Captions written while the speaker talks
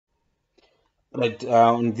Right,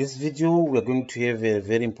 in this video, we're going to have a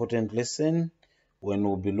very important lesson when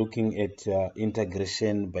we'll be looking at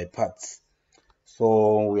integration by parts.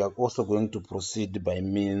 So we are also going to proceed by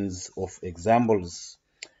means of examples.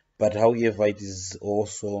 But however, it is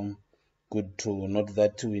also good to note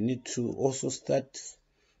that we need to also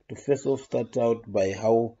first off start out by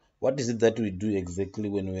what is it that we do exactly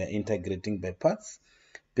when we are integrating by parts.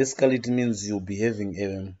 Basically, it means you'll be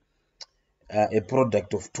having a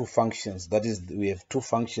product of two functions. That is, we have two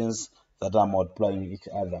functions that are multiplying each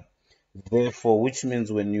other. Therefore, which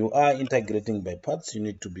means when you are integrating by parts, you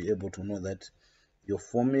need to be able to know that your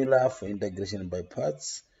formula for integration by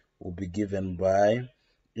parts will be given by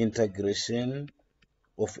integration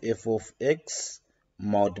of f of x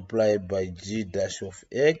multiplied by g dash of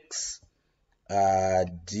x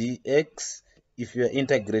dx. If you are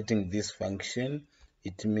integrating this function,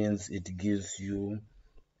 it means uh,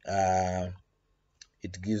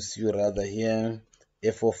 it gives you rather here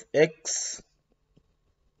f of x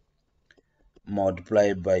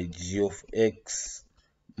multiplied by g of x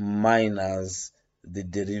minus the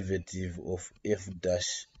derivative of f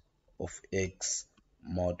dash of x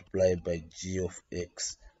multiplied by g of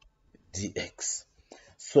x dx.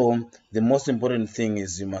 So the most important thing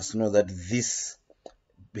is you must know that this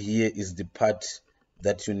here is the part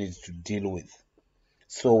that you need to deal with.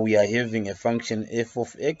 So we are having a function f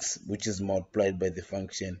of x which is multiplied by the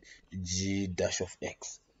function g dash of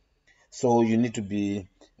x. So you need to be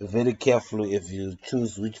very careful if you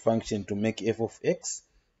choose which function to make f of x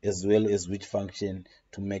as well as which function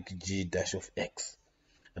to make g dash of x.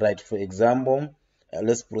 Right, for example,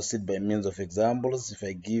 let's proceed by means of examples. If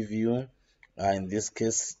I give you, in this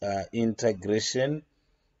case, integration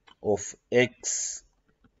of x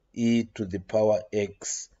e to the power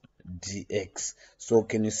x dx. So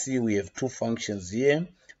can you see we have two functions here?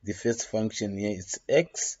 The first function here is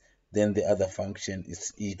x, then the other function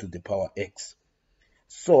is e to the power x.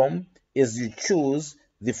 So as you choose,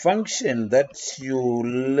 the function that you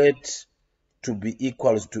let to be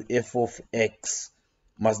equals to f of x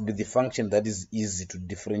must be the function that is easy to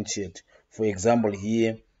differentiate. For example,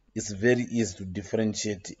 here it's very easy to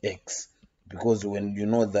differentiate x, because when you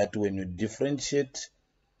know that when you differentiate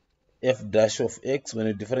f dash of x, when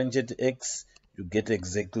you differentiate x, you get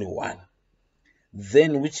exactly 1.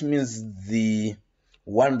 Then, which means the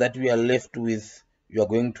one that we are left with, you are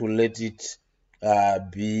going to let it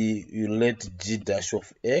you let g dash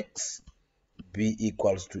of x be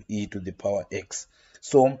equals to e to the power x.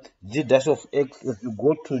 So g dash of x, if you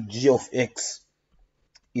go to g of x,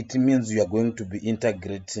 it means you are going to be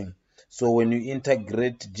integrating. So when you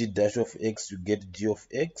integrate g dash of x, you get g of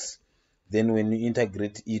x. Then when you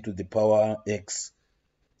integrate e to the power x,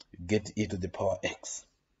 you get e to the power x.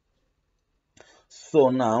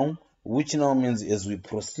 So now, which now means as we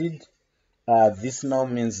proceed, this now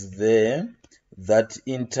means there that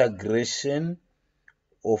integration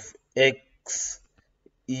of x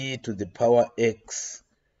e to the power x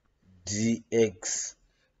dx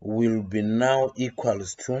will be now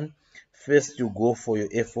equals to, first you go for your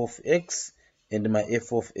f of x, and my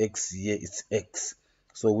f of x here is x.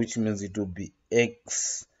 So which means it will be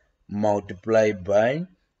x multiplied by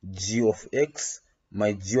g of x.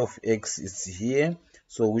 My g of x is here,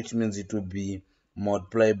 so which means it will be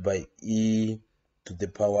multiplied by e to the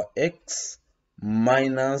power x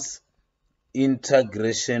minus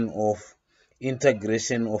integration of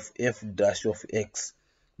f dash of x.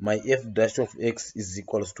 My f dash of x is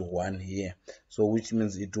equals to 1 here, so which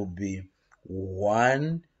means it will be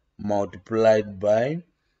 1 multiplied by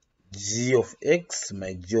g of x.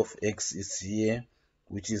 My g of x is here,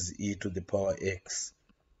 which is e to the power x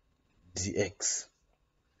dx.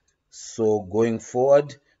 So going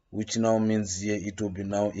forward, which now means here it will be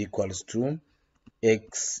now equals to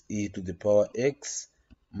x e to the power x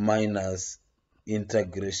minus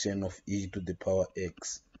integration of e to the power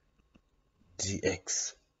x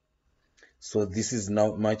dx. So this is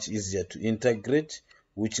now much easier to integrate,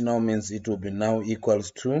 which now means it will be now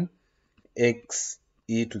equals to x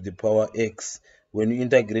e to the power x. When you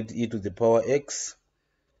integrate e to the power x,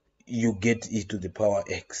 you get e to the power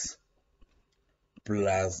x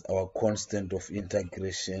plus our constant of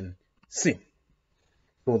integration c.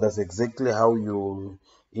 So that's exactly how you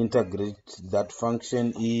integrate that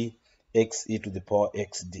function x e to the power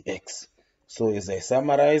x dx. So as I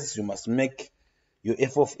summarize, you must make your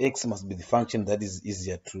f of x must be the function that is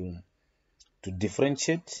easier to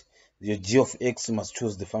differentiate. Your g of x must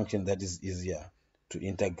choose the function that is easier to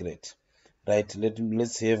integrate. Right,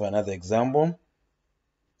 let's have another example.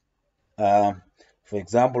 For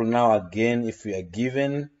example, now again, if we are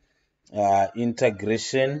given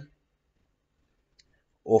integration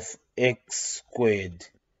of x squared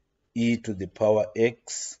e to the power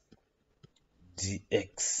x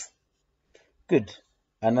dx. Good.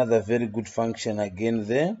 Another very good function again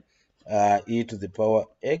there. E to the power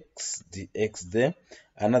x dx there.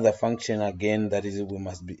 Another function again that is we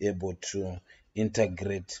must be able to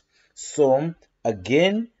integrate. So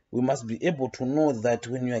again, we must be able to know that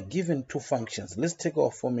when you are given two functions, let's take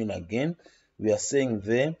our formula again. We are saying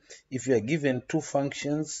there, if you are given two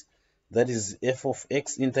functions, that is f of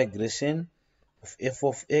x integration of f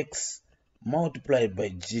of x multiplied by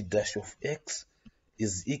g dash of x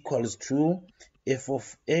is equals to f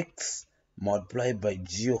of x multiplied by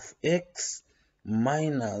g of x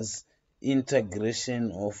minus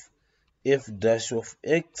integration of f dash of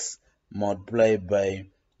x multiplied by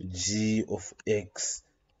g of x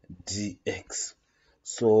dx.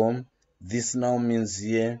 So this now means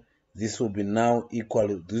here this will be now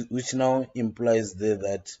equal, which now implies there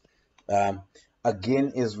that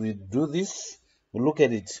again, as we do this, we look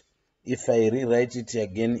at it. If I rewrite it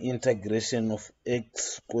again, integration of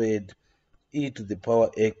x squared e to the power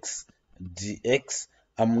x dx,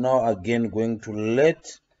 I'm now again going to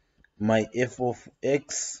let my f of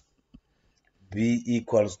x be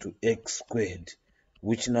equals to x squared,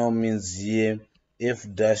 which now means here f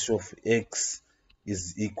dash of x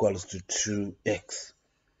is equals to 2x.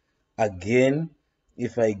 Again,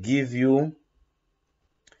 if I give you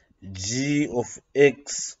g of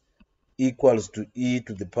x equals to e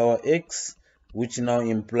to the power x, which now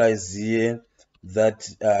implies here that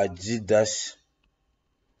g dash,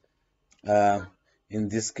 in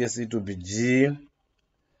this case it will be g,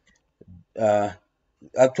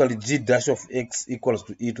 actually g dash of x equals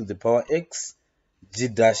to e to the power x, g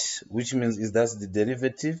dash, which means is that's the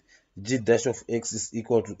derivative, g dash of x is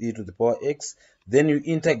equal to e to the power x. Then you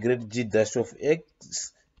integrate g dash of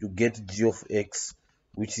x, you get g of x,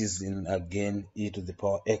 which is in again e to the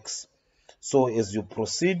power x. So as you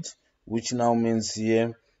proceed, which now means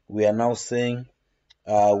here we are now saying,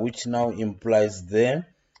 which now implies there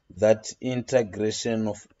that integration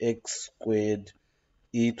of x squared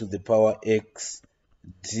e to the power x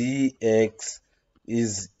dx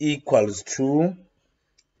is equals to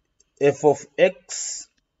f of x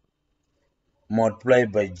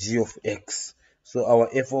multiplied by g of x. So our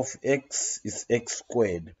f of x is x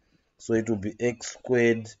squared. So it will be x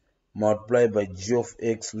squared multiplied by g of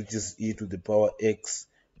x, which is e to the power x,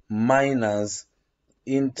 minus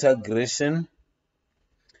integration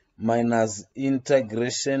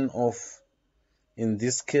of, in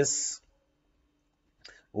this case,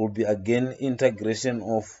 will be again integration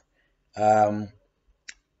of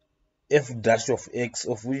f dash of x,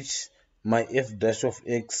 of which my f dash of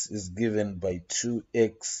x is given by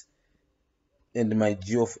 2x and my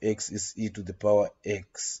g of x is e to the power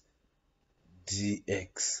x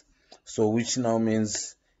dx. So which now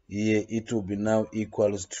means here it will be now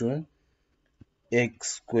equals to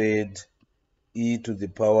x squared e to the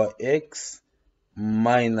power x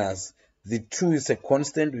minus, the 2 is a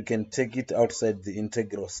constant, we can take it outside the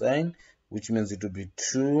integral sign, which means it will be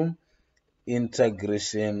 2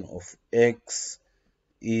 integration of x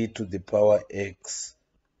e to the power x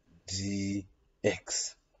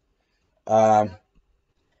dx.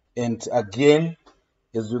 And again,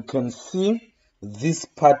 as you can see, this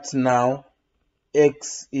part now,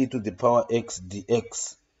 x e to the power x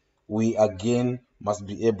dx, we again must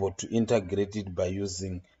be able to integrate it by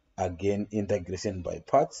using again integration by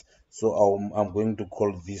parts. So I'm going to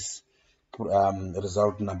call this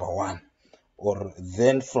result number 1. Or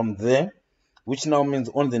then from there, which now means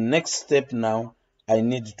on the next step now, I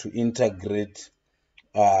need to integrate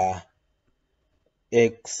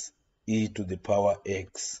x e to the power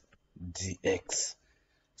x dx.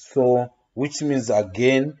 So which means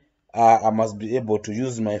again I must be able to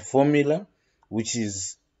use my formula, which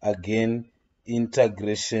is again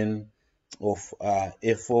integration of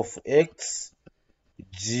f of x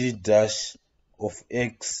g dash of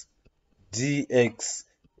x dx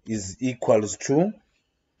is equals to,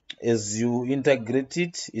 as you integrate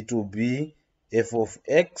it, it will be f of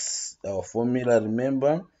x, our formula,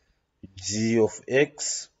 remember, g of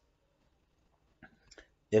x,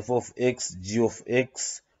 f of x, g of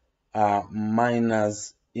x,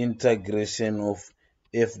 minus integration of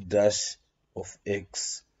f dash of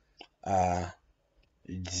x,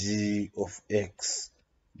 g of x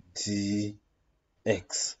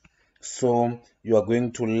dx. So you are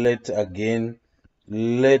going to let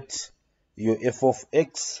your f of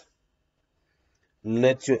x,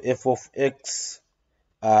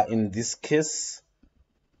 in this case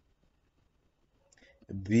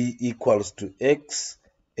be equals to x,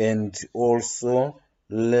 and also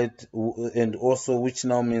which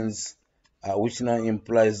now means which now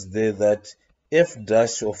implies there that f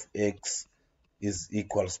dash of x is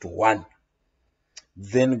equals to 1.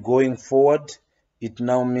 Then going forward, it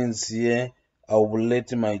now means here I will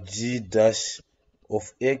let my g dash of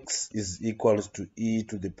x is equals to e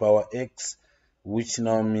to the power x, which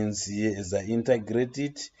now means here as I integrate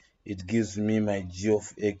it, it gives me my g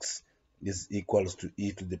of x is equals to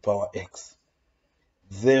e to the power x.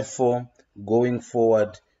 Therefore, going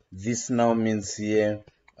forward, this now means here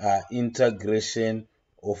integration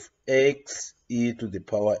of x e to the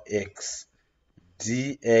power x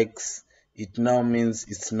dx, it now means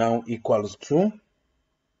it's now equals to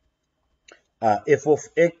f of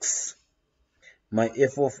x. My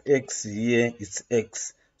f of x here is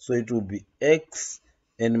x, so it will be x,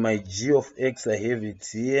 and my g of x I have it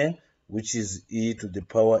here, which is e to the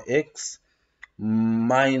power x,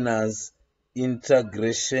 minus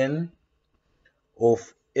integration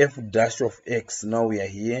of f dash of x. Now we are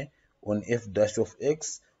here on f dash of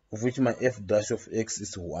x, of which my f dash of x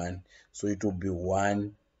is 1, so it will be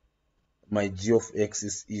 1. My g of x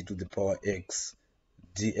is e to the power x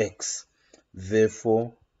dx.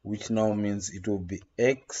 Therefore, which now means it will be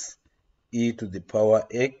x e to the power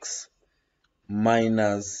x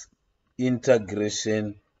minus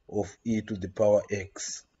integration of e to the power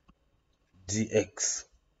x dx.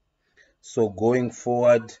 So going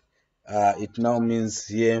forward, it now means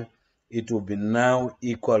here it will be now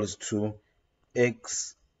equals to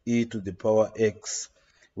x e to the power x.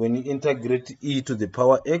 When you integrate e to the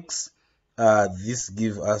power x, this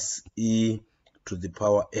gives us e to the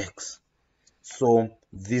power x. So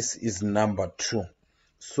this is number 2.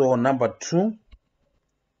 So number 2,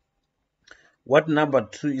 what number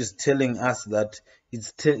 2 is telling us that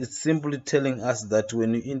it's simply telling us that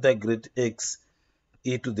when you integrate x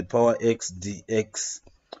e to the power x dx,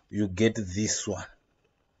 you get this one,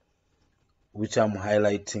 which I'm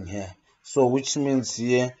highlighting here. So which means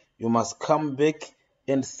here you must come back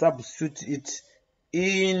and substitute it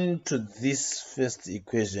into this first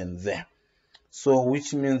equation there. So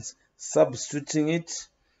which means substituting it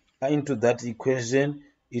into that equation,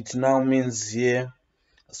 it now means here,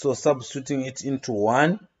 so substituting it into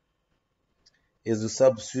 1, as you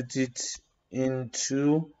substitute it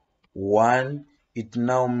into 1, it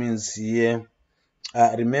now means here,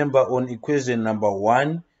 remember on equation number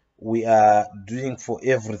 1, we are doing for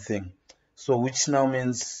everything. So which now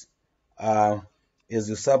means as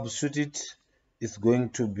you substitute it, it's going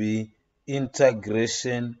to be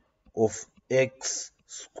integration of x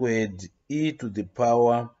squared e to the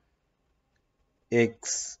power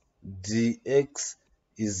x dx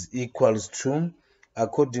is equals to,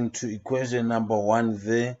 according to equation number 1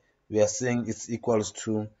 there, we are saying it's equals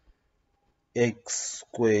to x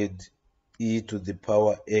squared e to the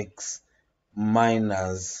power x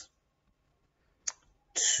minus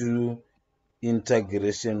 2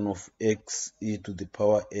 integration of x e to the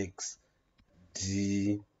power x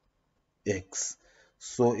dx.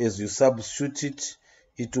 So as you substitute it,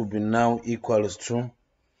 it will be now equals to,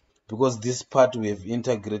 because this part we have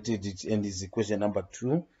integrated it and is equation number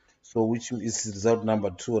 2, so which is result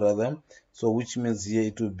number 2 rather, so which means here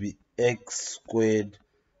it will be x squared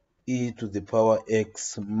e to the power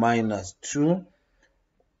x minus 2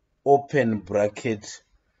 open bracket,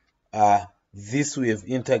 this we have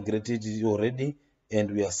integrated it already,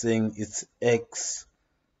 and we are saying it's x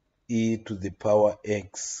e to the power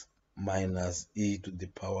x minus e to the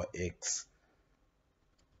power x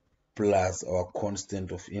plus our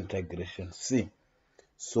constant of integration c.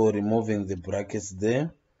 So removing the brackets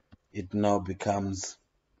there, it now becomes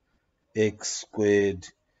x squared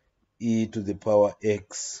e to the power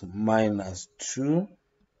x minus 2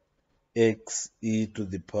 x e to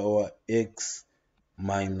the power x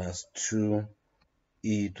minus 2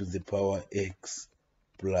 e to the power x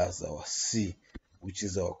plus our c, which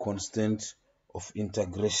is our constant of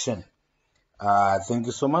integration. Thank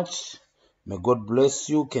you so much. May God bless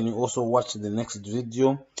you. Can you also watch the next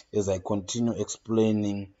video as I continue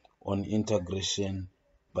explaining on integration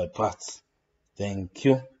by parts? Thank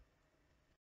you.